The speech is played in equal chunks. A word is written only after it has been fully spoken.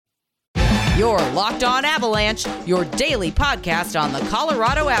Your Locked On Avalanche, your daily podcast on the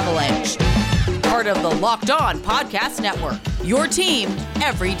Colorado Avalanche. Part of the Locked On Podcast Network, your team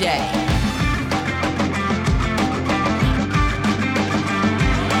every day.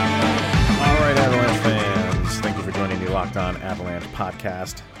 All right, Avalanche fans, thank you for joining the Locked On Avalanche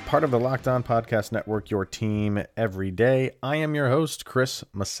podcast. Part of the Locked On Podcast Network, your team every day. I am your host, Chris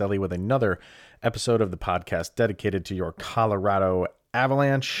Maselli, with another episode of the podcast dedicated to your Colorado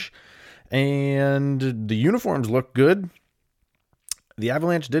Avalanche. And the uniforms look good. The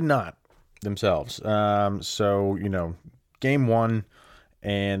Avalanche did not themselves. So, game one,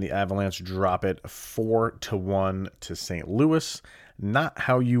 and the Avalanche drop it 4-1 to St. Louis. Not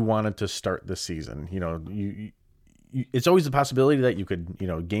how you wanted to start the season. It's always the possibility that you could,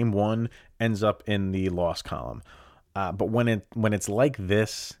 game one ends up in the loss column. But when it's like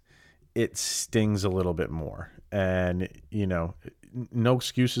this, it stings a little bit more. And, no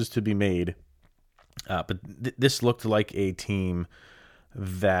excuses to be made. But this looked like a team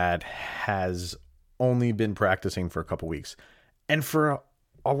that has only been practicing for a couple weeks. And for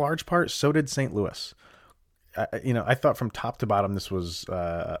a large part, so did St. Louis. I thought from top to bottom, this was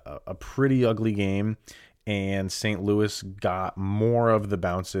a pretty ugly game. And St. Louis got more of the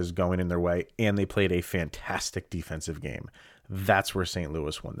bounces going in their way. And they played a fantastic defensive game. That's where St.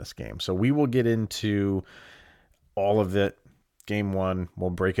 Louis won this game. So we will get into all of it. Game one, we'll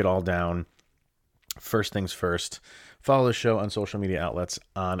break it all down. First things first, follow the show on social media outlets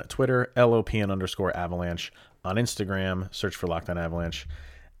on Twitter, LOPN_Avalanche, on Instagram, search for Locked On Avalanche,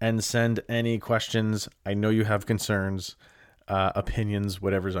 and send any questions. I know you have concerns, opinions,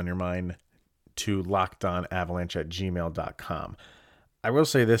 whatever's on your mind, to lockedonavalanche@gmail.com. I will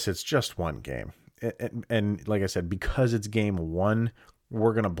say this, it's just one game. And like I said, because it's game one,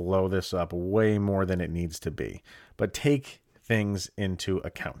 we're going to blow this up way more than it needs to be. But take things into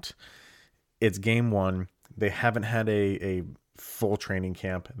account. It's game one. They haven't had a full training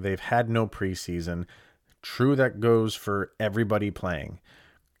camp. They've had no preseason. True, that goes for everybody playing.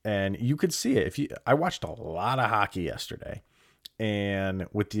 And you could see it. I watched a lot of hockey yesterday. And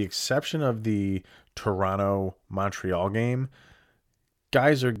with the exception of the Toronto-Montreal game,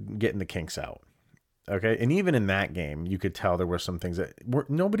 guys are getting the kinks out. Okay? And even in that game, you could tell there were some things that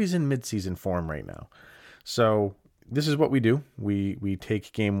nobody's in midseason form right now. So this is what we do. We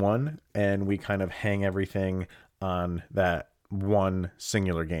take game one and we kind of hang everything on that one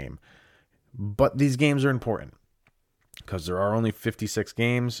singular game. But these games are important because there are only 56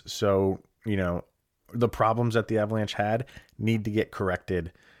 games. So, the problems that the Avalanche had need to get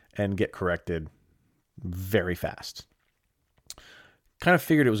corrected and get corrected very fast. Kind of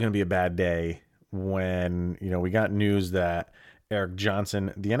figured it was going to be a bad day when, we got news that Erik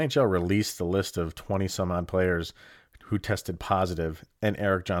Johnson, the NHL released the list of 20 some odd players who tested positive, and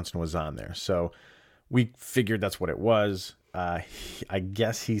Erik Johnson was on there. So we figured that's what it was. I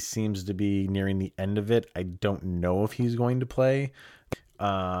guess he seems to be nearing the end of it. I don't know if he's going to play.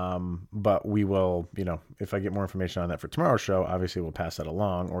 But we will, if I get more information on that for tomorrow's show, obviously we'll pass that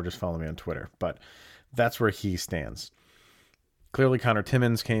along or just follow me on Twitter. But that's where he stands. Clearly Connor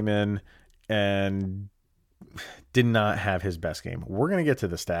Timmins came in and did not have his best game. We're going to get to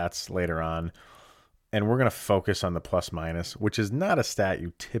the stats later on, and we're going to focus on the plus minus, which is not a stat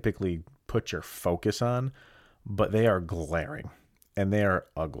you typically put your focus on, but they are glaring and they are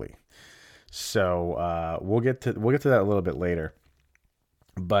ugly. So we'll get to that a little bit later.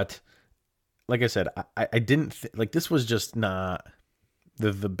 But like I said, I didn't this was just not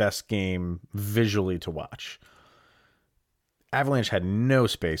the best game visually to watch. Avalanche had no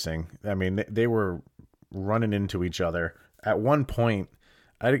spacing. I mean, they were running into each other. At one point,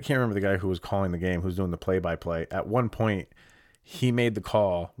 I can't remember the guy who was calling the game, who's doing the play-by-play. At one point, he made the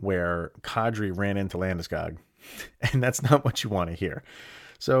call where Kadri ran into Landeskog, and that's not what you want to hear.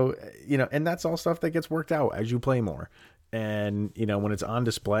 So, and that's all stuff that gets worked out as you play more. And, when it's on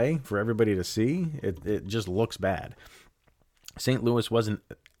display for everybody to see, it just looks bad. St. Louis wasn't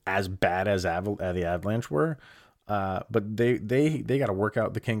as bad as the Avalanche were, but they got to work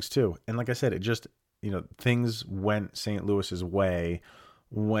out the kinks too. And like I said, it just, things went St. Louis's way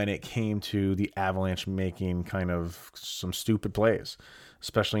when it came to the Avalanche making kind of some stupid plays,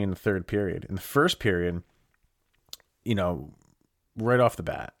 especially in the third period. In the first period, right off the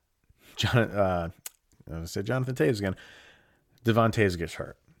bat, Jonathan Toews again, Devon Toews gets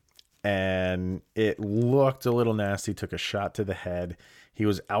hurt. And it looked a little nasty, took a shot to the head. He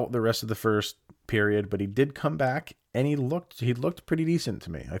was out the rest of the first period, but he did come back and he looked pretty decent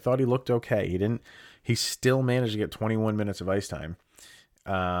to me. I thought he looked okay. He still managed to get 21 minutes of ice time.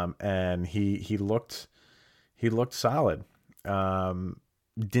 And he looked solid.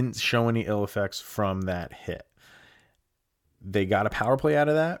 didn't show any ill effects from that hit. They got a power play out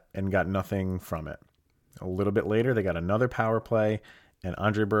of that and got nothing from it. A little bit later, they got another power play, and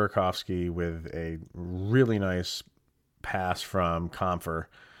Andre Burakovsky with a really nice pass from Compher,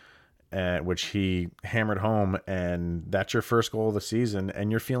 which he hammered home, and that's your first goal of the season,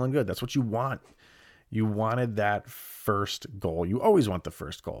 and you're feeling good. That's what you want. You wanted that first goal. You always want the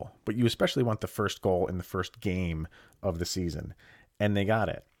first goal, but you especially want the first goal in the first game of the season, and they got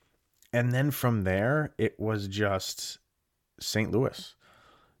it. And then from there, it was just St. Louis,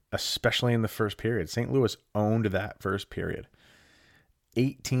 especially in the first period. St. Louis owned that first period.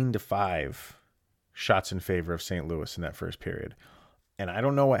 18-5 shots in favor of St. Louis in that first period. And I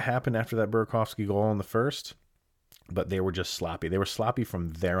don't know what happened after that Burakovsky goal in the first, but they were just sloppy. They were sloppy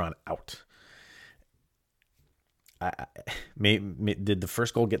from there on out. Did the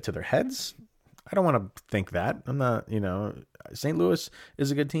first goal get to their heads? I don't want to think that. I'm not, St. Louis is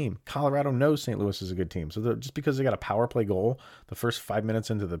a good team. Colorado knows St. Louis is a good team. So just because they got a power play goal the first 5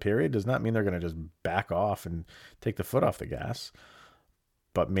 minutes into the period does not mean they're going to just back off and take the foot off the gas.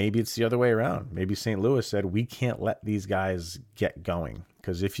 But maybe it's the other way around. Maybe St. Louis said, we can't let these guys get going,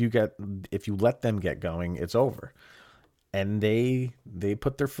 because if you let them get going, it's over. And they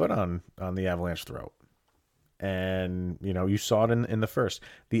put their foot on the Avalanche throat. And, you saw it in the first.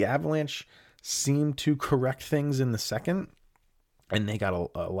 The Avalanche seemed to correct things in the second, and they got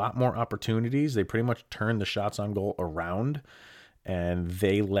a lot more opportunities. They pretty much turned the shots on goal around, and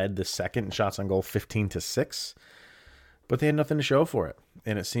they led the second shots on goal 15-6. But they had nothing to show for it.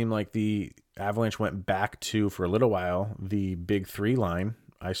 And it seemed like the Avalanche went back to, for a little while, the big three line.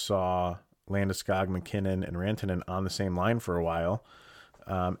 I saw Landeskog, McKinnon, and Rantanen on the same line for a while.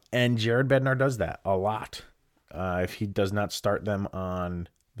 And Jared Bednar does that a lot. If he does not start them on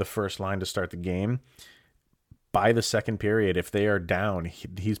the first line to start the game, by the second period, if they are down,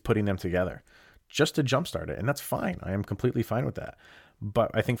 he's putting them together just to jumpstart it. And that's fine. I am completely fine with that.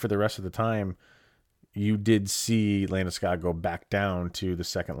 But I think for the rest of the time, you did see Landeskog go back down to the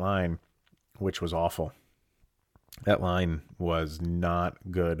second line, which was awful. That line was not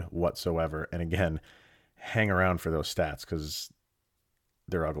good whatsoever. And again, hang around for those stats because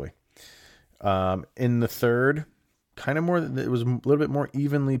they're ugly. In the third, it was a little bit more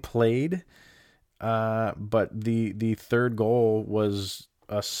evenly played. But the third goal was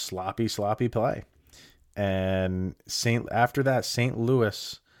a sloppy play. And after that, St.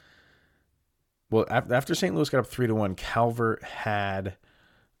 Louis... Well, after St. Louis got up 3-1, Calvert had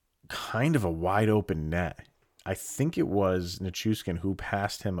kind of a wide open net. I think it was Nichushkin who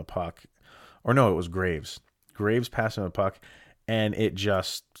passed him a puck. Or no, it was Graves. Graves passed him a puck, and it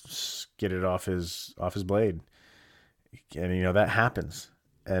just skidded off his blade. And, that happens.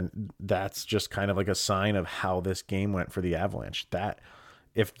 And that's just kind of like a sign of how this game went for the Avalanche. That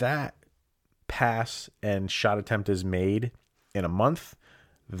if that pass and shot attempt is made in a month,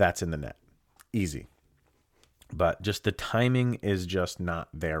 that's in the net. Easy. But just the timing is just not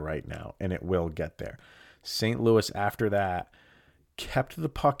there right now, and it will get there. St. Louis, after that, kept the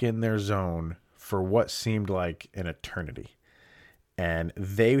puck in their zone for what seemed like an eternity. And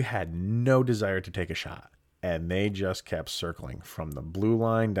they had no desire to take a shot. And they just kept circling from the blue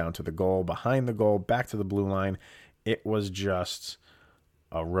line down to the goal, behind the goal, back to the blue line. It was just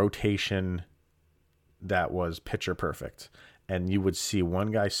a rotation that was picture perfect. And you would see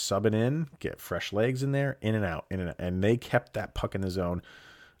one guy subbing in, get fresh legs in there, in and out. And they kept that puck in the zone.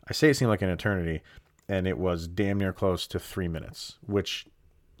 I say it seemed like an eternity, and it was damn near close to 3 minutes, which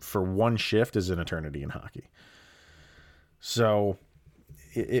for one shift is an eternity in hockey. So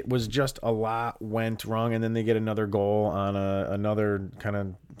it was just a lot went wrong, and then they get another goal on another kind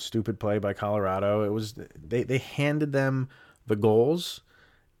of stupid play by Colorado. It was they handed them the goals.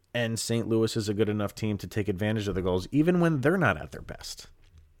 And St. Louis is a good enough team to take advantage of the goals, even when they're not at their best.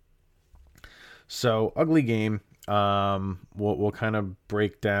 So, ugly game. We'll kind of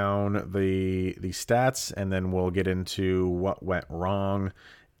break down the stats, and then we'll get into what went wrong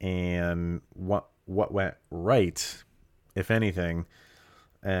and what went right, if anything.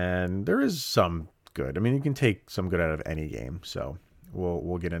 And there is some good. I mean, you can take some good out of any game. So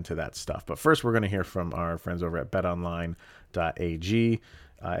we'll get into that stuff. But first, we're going to hear from our friends over at betonline.ag.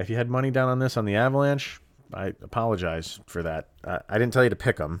 If you had money down on this on the Avalanche, I apologize for that. I didn't tell you to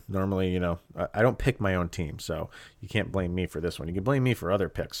pick them. Normally, I don't pick my own team, so you can't blame me for this one. You can blame me for other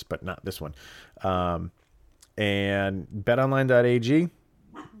picks, but not this one. And betonline.ag,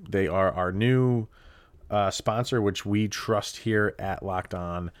 they are our new sponsor, which we trust here at Locked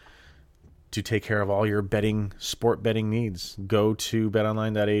On to take care of all your sport betting needs. Go to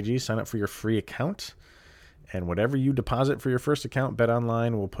betonline.ag, sign up for your free account, And whatever you deposit for your first account,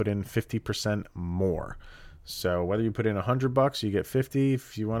 BetOnline will put in 50% more. So whether you put in $100, you get 50.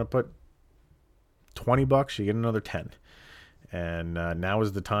 If you want to put $20, you get another 10. And now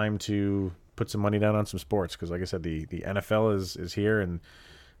is the time to put some money down on some sports, because like I said, the NFL is here, and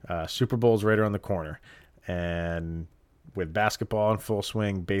Super Bowl's right around the corner. And with basketball in full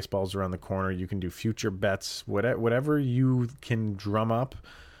swing, baseball's around the corner. You can do future bets, whatever you can drum up.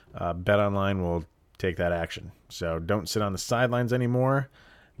 BetOnline will take that action. So don't sit on the sidelines anymore.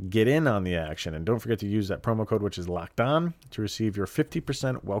 Get in on the action, and don't forget to use that promo code, which is Locked On, to receive your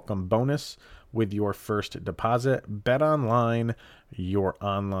 50% welcome bonus with your first deposit. BetOnline, your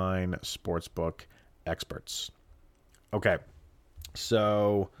online sportsbook experts. Okay,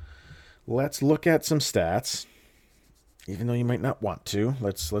 so let's look at some stats. Even though you might not want to,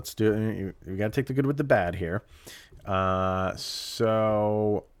 let's do it. You got to take the good with the bad here.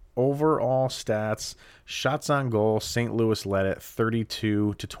 So overall stats, shots on goal, St. Louis led it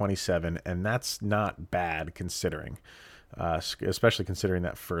 32-27, and that's not bad considering, especially considering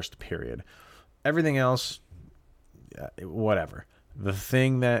that first period. Everything else, whatever. The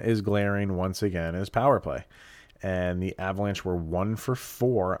thing that is glaring once again is power play, and the Avalanche were 1 for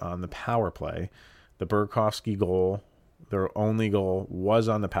 4 on the power play. The Burakovsky goal, their only goal, was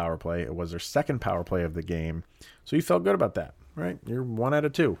on the power play. It was their second power play of the game, so you felt good about that. Right, you're 1 out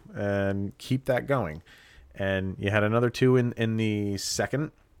of 2, and keep that going. And you had another 2 in the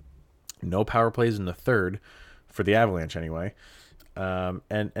second. No power plays in the third for the Avalanche anyway,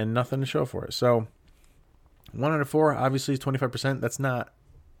 and nothing to show for it. So 1 out of 4 obviously is 25%. That's not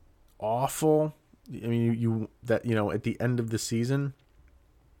awful. I mean, you at the end of the season,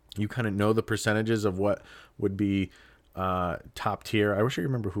 you kind of know the percentages of what would be top tier. I wish I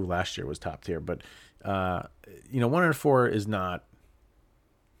remember who last year was top tier, but 1 out of 4 is not,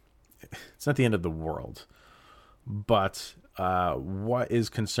 it's not the end of the world. But what is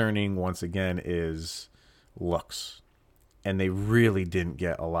concerning once again is looks, and they really didn't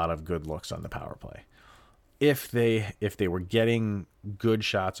get a lot of good looks on the power play. If they were getting good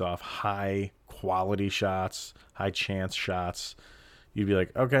shots off, high quality shots, high chance shots, you'd be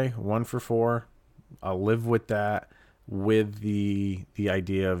like, okay, 1 for 4, I'll live with that, with the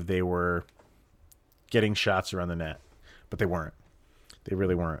idea of they were getting shots around the net, but they weren't. They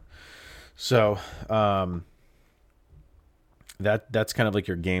really weren't. So that's kind of like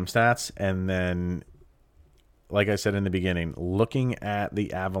your game stats. And then, like I said in the beginning, looking at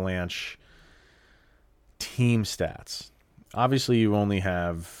the Avalanche team stats. Obviously, you only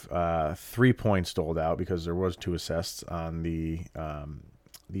have 3 points doled out because there was 2 assists on the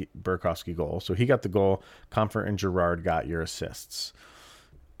Burakovsky goal. So he got the goal. Comfort and Girard got your assists.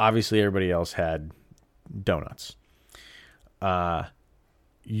 Obviously, everybody else had donuts.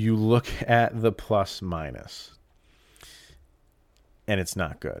 You look at the plus minus, and it's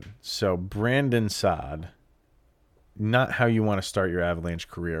not good. So Brandon Saad, not how you want to start your Avalanche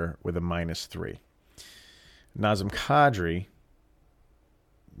career, with a -3. Nazem Kadri,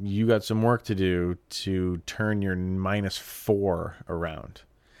 you got some work to do to turn your -4 around.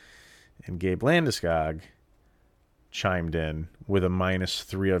 And Gabe Landeskog chimed in with a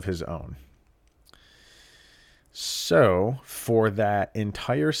 -3 of his own. So for that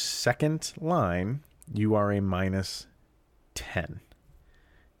entire second line, you are a -10.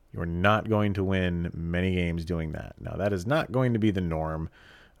 You're not going to win many games doing that. Now, that is not going to be the norm.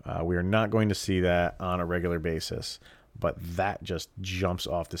 We are not going to see that on a regular basis, but that just jumps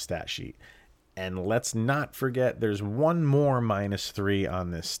off the stat sheet. And let's not forget there's one more -3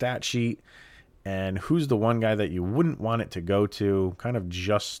 on this stat sheet. And who's the one guy that you wouldn't want it to go to? Kind of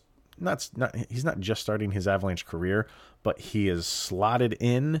just he's not just starting his Avalanche career, but he is slotted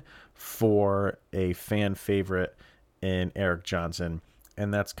in for a fan favorite in Erik Johnson,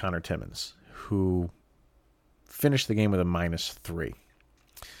 and that's Connor Timmins, who finished the game with a -3.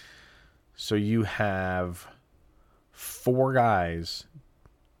 So you have 4 guys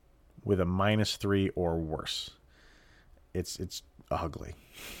with a -3 or worse. It's ugly.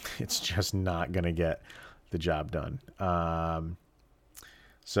 It's just not going to get the job done.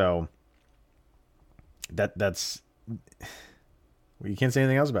 So that's you can't say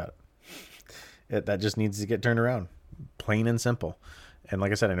anything else about it. That just needs to get turned around, plain and simple. And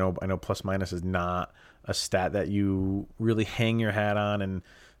like I said, I know plus minus is not a stat that you really hang your hat on, and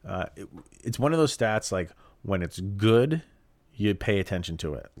it's one of those stats like when it's good, you pay attention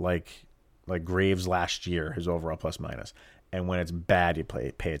to it. Like Graves last year, his overall plus minus, and when it's bad, you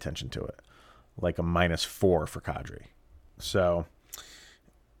pay attention to it. Like a -4 for Kadri. So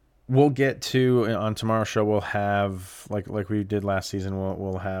we'll get to, on tomorrow's show, we'll have, like we did last season,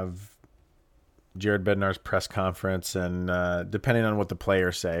 we'll have Jared Bednar's press conference, and depending on what the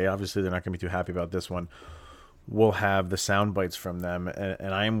players say, obviously they're not going to be too happy about this one. We'll have the sound bites from them,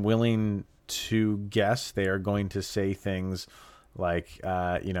 and I'm willing to guess they are going to say things like,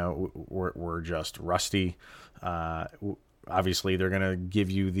 we're just rusty. Obviously, they're going to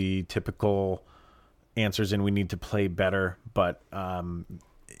give you the typical answers, and we need to play better. But,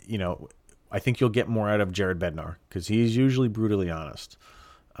 I think you'll get more out of Jared Bednar because he's usually brutally honest.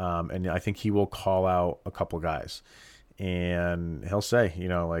 And I think he will call out a couple guys. And he'll say,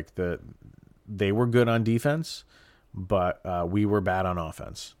 they were good on defense, but we were bad on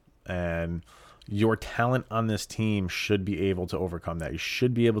offense. And your talent on this team should be able to overcome that. You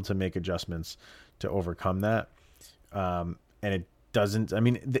should be able to make adjustments to overcome that. And it doesn't, I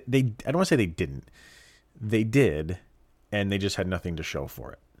don't want to say they didn't. They did, and they just had nothing to show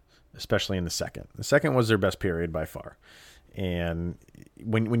for it, especially in the second. The second was their best period by far. And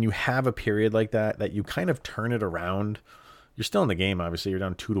when you have a period like that you kind of turn it around, you're still in the game, obviously. You're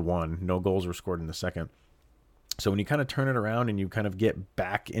down 2-1. No goals were scored in the second. So when you kind of turn it around and you kind of get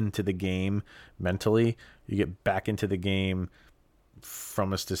back into the game mentally, you get back into the game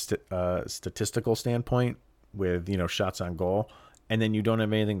from a statistical standpoint with, shots on goal, and then you don't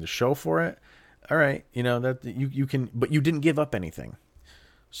have anything to show for it. All right, that you can, but you didn't give up anything.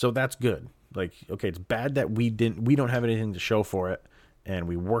 So that's good. Like, okay, it's bad that we don't have anything to show for it, and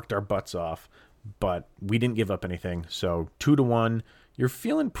we worked our butts off, but we didn't give up anything. So 2-1, you're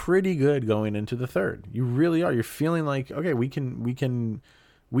feeling pretty good going into the third. You really are. You're feeling like, okay, we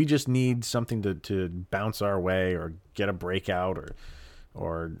just need something to bounce our way or get a breakout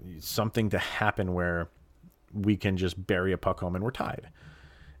or something to happen where we can just bury a puck home and we're tied.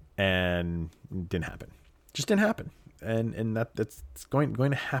 And it didn't happen. Just didn't happen. And that's going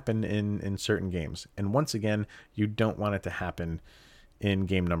to happen in certain games. And once again, you don't want it to happen in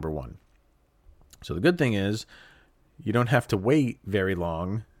game number 1. So the good thing is you don't have to wait very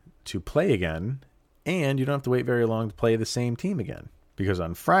long to play again, and you don't have to wait very long to play the same team again, because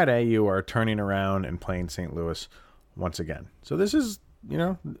on Friday you are turning around and playing St. Louis once again. So this is, you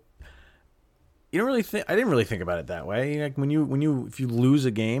don't really think, I didn't really think about it that way. Like if you lose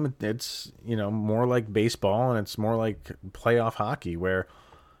a game, it's, more like baseball, and it's more like playoff hockey where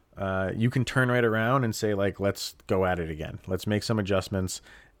you can turn right around and say, like, let's go at it again. Let's make some adjustments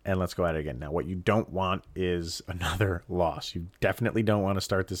and let's go at it again. Now, what you don't want is another loss. You definitely don't want to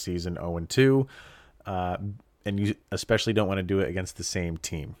start the season 0-2, and you especially don't want to do it against the same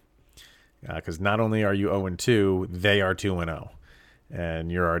team, because not only are you 0-2, they are 2-0.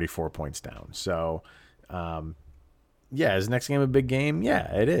 And you're already 4 points down. So, is next game a big game?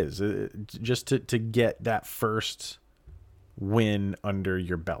 Yeah, it is. Just to get that first win under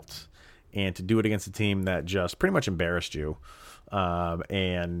your belt, and to do it against a team that just pretty much embarrassed you,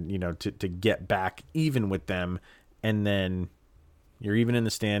 and to get back even with them, and then you're even in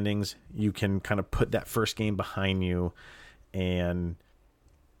the standings. You can kind of put that first game behind you, and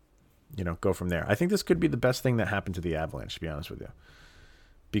go from there. I think this could be the best thing that happened to the Avalanche, to be honest with you.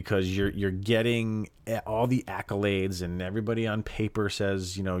 Because you're getting all the accolades, and everybody on paper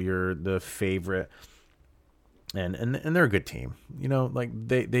says, you're the favorite, and they're a good team.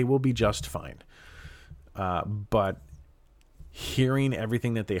 They will be just fine. But hearing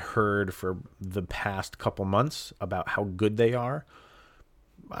everything that they heard for the past couple months about how good they are,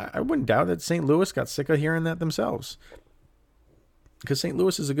 I wouldn't doubt that St. Louis got sick of hearing that themselves. Because St.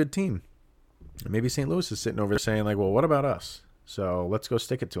 Louis is a good team. And maybe St. Louis is sitting over there saying, like, well, what about us? So let's go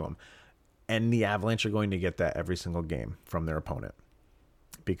stick it to them. And the Avalanche are going to get that every single game from their opponent,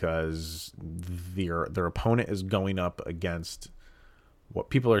 because their opponent is going up against what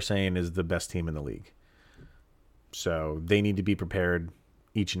people are saying is the best team in the league. So they need to be prepared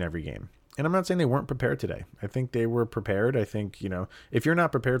each and every game. And I'm not saying they weren't prepared today. I think they were prepared. I think, if you're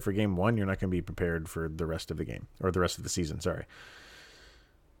not prepared for game 1, you're not going to be prepared for the rest of the game, or the rest of the season. Sorry.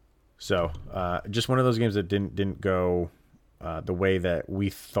 So just one of those games that didn't go the way that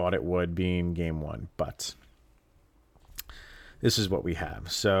we thought it would, being game 1, but this is what we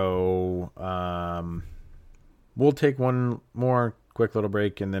have. So we'll take one more quick little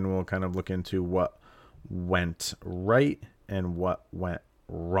break, and then we'll kind of look into what went right and what went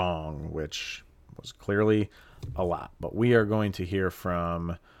wrong, which was clearly a lot. But we are going to hear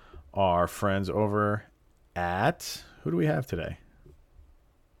from our friends over at, who do we have today?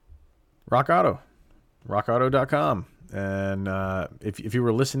 Rock Auto, rockauto.com. And if you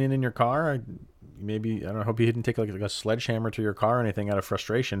were listening in your car, I hope you didn't take like a sledgehammer to your car or anything out of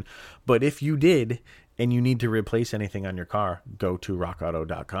frustration. But if you did, and you need to replace anything on your car, go to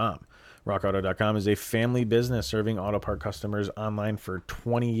rockauto.com. Rockauto.com is a family business serving auto part customers online for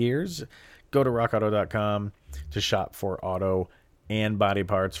 20 years. Go to rockauto.com to shop for auto and body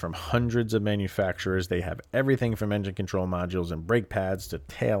parts from hundreds of manufacturers. They have everything from engine control modules and brake pads to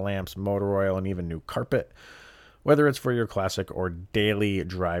tail lamps, motor oil, and even new carpet. Whether it's for your classic or daily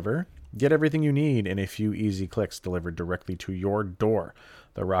driver, get everything you need in a few easy clicks delivered directly to your door.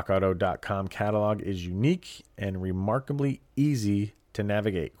 The rockauto.com catalog is unique and remarkably easy to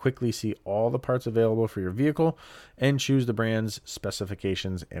navigate. Quickly see all the parts available for your vehicle and choose the brands,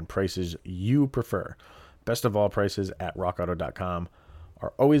 specifications, and prices you prefer. Best of all, prices at rockauto.com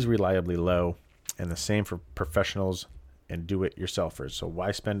are always reliably low, and the same for professionals and do-it-yourselfers. So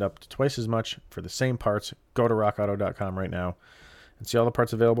why spend up to twice as much for the same parts? Go to rockauto.com right now and see all the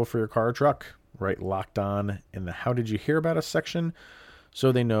parts available for your car or truck. Right, Locked On in the How Did You Hear About Us section,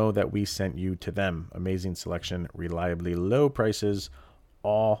 so they know that we sent you to them. Amazing selection, reliably low prices,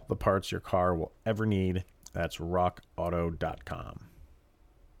 all the parts your car will ever need. That's rockauto.com.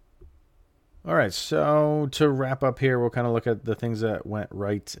 All right, so to wrap up here, we'll kind of look at the things that went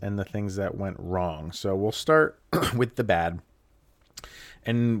right and the things that went wrong. So we'll start with the bad.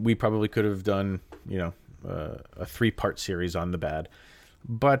 And we probably could have done, a 3-part series on the bad.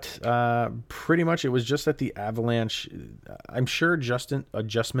 But pretty much it was just that the Avalanche, I'm sure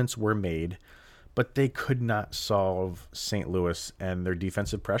adjustments were made, but they could not solve St. Louis and their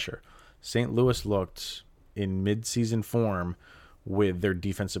defensive pressure. St. Louis looked in mid-season form with their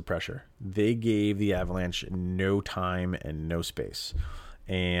defensive pressure. They gave the Avalanche no time and no space.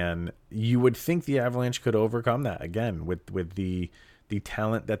 And you would think the Avalanche could overcome that, again, with the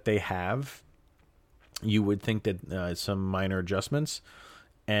talent that they have. You would think that some minor adjustments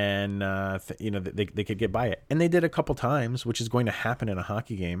and they could get by it. And they did a couple times, which is going to happen in a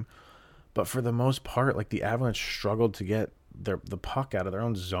hockey game. But for the most part, like, the Avalanche struggled to get the puck out of their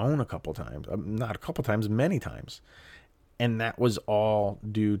own zone a couple times. Not a couple times, many times. And that was all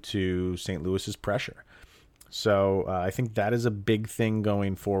due to St. Louis's pressure. So I think that is a big thing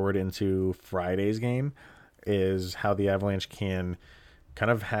going forward into Friday's game, is how the Avalanche can kind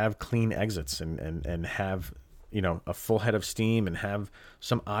of have clean exits and have, a full head of steam and have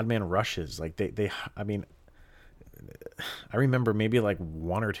some odd man rushes. Like I remember maybe like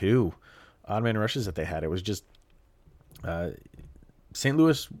 1 or 2 odd man rushes that they had. It was just St.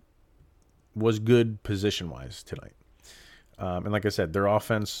 Louis was good position-wise tonight. And like I said, their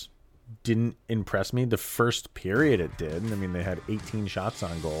offense didn't impress me. The first period it did. I mean, they had 18 shots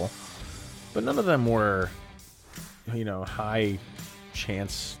on goal, but none of them were, high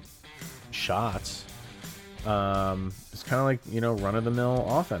chance shots. It's kind of like, run-of-the-mill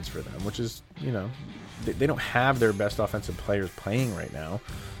offense for them, which is, they don't have their best offensive players playing right now,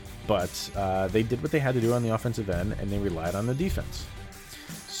 but they did what they had to do on the offensive end, and they relied on the defense.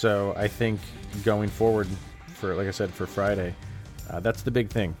 So I think going forward, like I said, for Friday, that's the big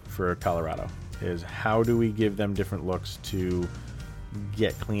thing for Colorado, is how do we give them different looks to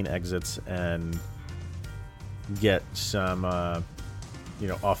get clean exits and get some,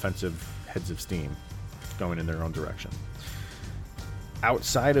 offensive heads of steam going in their own direction.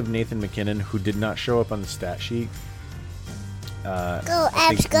 Outside of Nathan MacKinnon, who did not show up on the stat sheet, I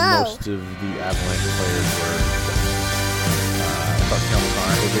think most of the Avalanche players were. I thought Cale Makar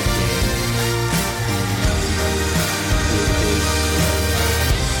had a good game.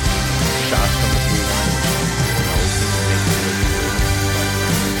 Shots from the 3-1, always seem to make it really good for him.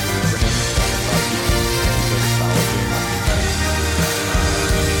 So I thought he played a solid game on defense.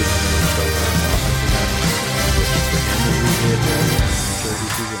 I'm sure he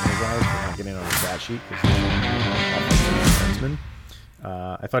sees it in his eyes. We're not getting on the stat sheet because he's an offensive defenseman.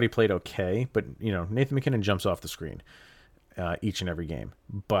 I thought he played okay, but Nathan MacKinnon jumps off the screen each and every game.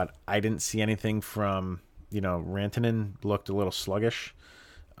 But I didn't see anything from Rantanen. Looked a little sluggish.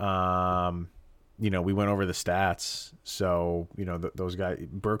 We went over the stats. So, those guys,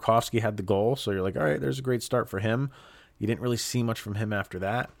 Burakovsky had the goal. So you're like, all right, there's a great start for him. You didn't really see much from him after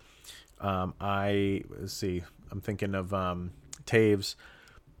that. Let's see, I'm thinking of Taves.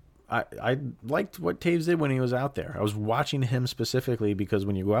 I liked what Taves did when he was out there. I was watching him specifically because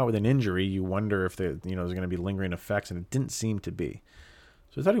when you go out with an injury, you wonder if there's going to be lingering effects, and it didn't seem to be.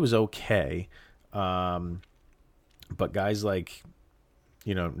 So I thought he was okay. But guys like,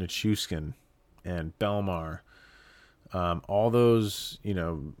 Nichushkin and Belmar, all those,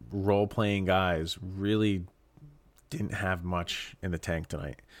 role-playing guys really didn't have much in the tank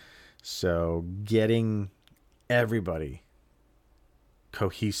tonight. So getting everybody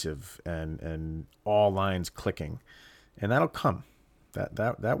cohesive and all lines clicking, and that'll come.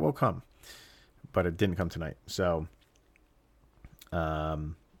 That will come. But it didn't come tonight. So,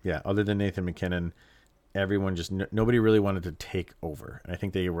 other than Nathan MacKinnon, everyone just nobody really wanted to take over. And I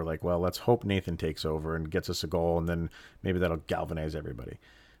think they were like, well, let's hope Nathan takes over and gets us a goal, and then maybe that'll galvanize everybody.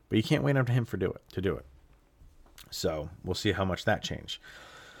 But you can't wait on him to do it. So we'll see how much that changed.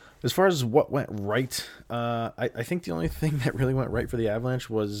 As far as what went right, I think the only thing that really went right for the Avalanche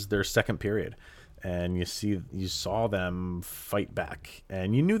was their second period. And you saw them fight back,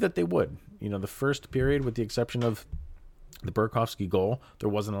 and you knew that they would. The first period, with the exception of the Burakovsky goal, there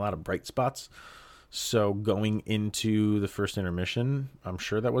wasn't a lot of bright spots. So going into the first intermission, I'm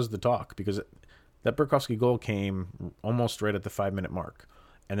sure that was the talk, because that Burakovsky goal came almost right at the 5-minute mark.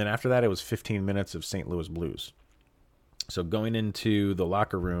 And then after that, it was 15 minutes of St. Louis Blues. So going into the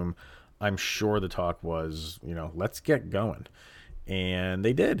locker room, I'm sure the talk was, let's get going. And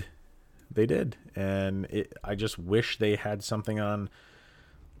they did. They did. And I just wish they had something on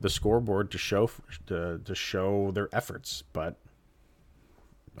the scoreboard to show their efforts. But,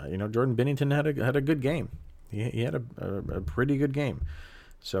 Jordan Binnington had a good game. He had a pretty good game.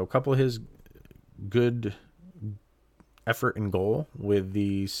 So a couple of his good effort and goal with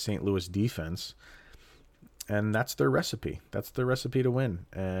the St. Louis defense. And that's their recipe. That's their recipe to win.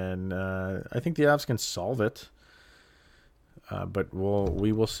 And I think the Avs can solve it. But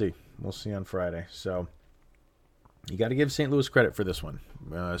we will see. We'll see on Friday. So you got to give St. Louis credit for this one,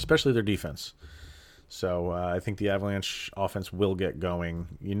 especially their defense. So I think the Avalanche offense will get going.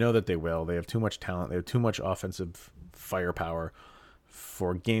 You know that they will. They have too much talent. They have too much offensive firepower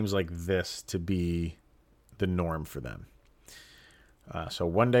for games like this to be the norm for them. So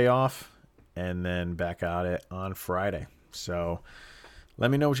one day off, and then back at it on Friday. So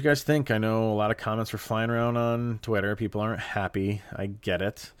let me know what you guys think. I know a lot of comments were flying around on Twitter. People aren't happy. I get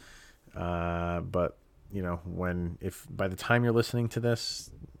it. But if by the time you're listening to this,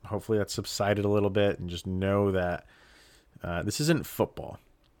 hopefully that's subsided a little bit, and just know that this isn't football.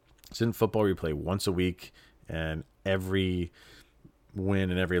 This isn't football where you play once a week, and every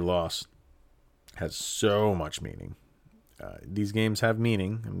win and every loss has so much meaning. These games have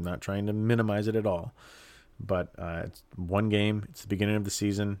meaning. I'm not trying to minimize it at all. But it's one game. It's the beginning of the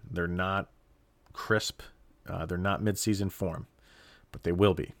season. They're not crisp. They're not mid-season form. But they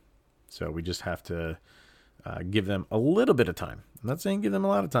will be. So we just have to give them a little bit of time. I'm not saying give them a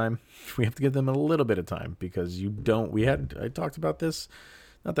lot of time. We have to give them a little bit of time, because I talked about this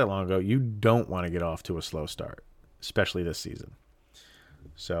not that long ago. You don't want to get off to a slow start, especially this season.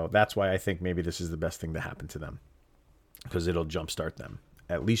 So that's why I think maybe this is the best thing to happen to them, because it'll jumpstart them.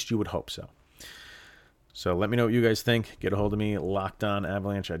 At least you would hope so. So let me know what you guys think. Get a hold of me,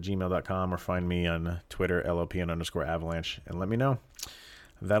 lockedonavalanche@gmail.com, or find me on Twitter, LOPN_avalanche, and let me know.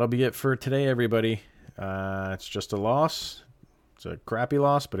 That'll be it for today, everybody. It's just a loss. It's a crappy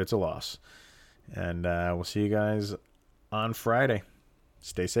loss, but it's a loss. And we'll see you guys on Friday.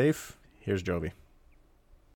 Stay safe. Here's Jovi.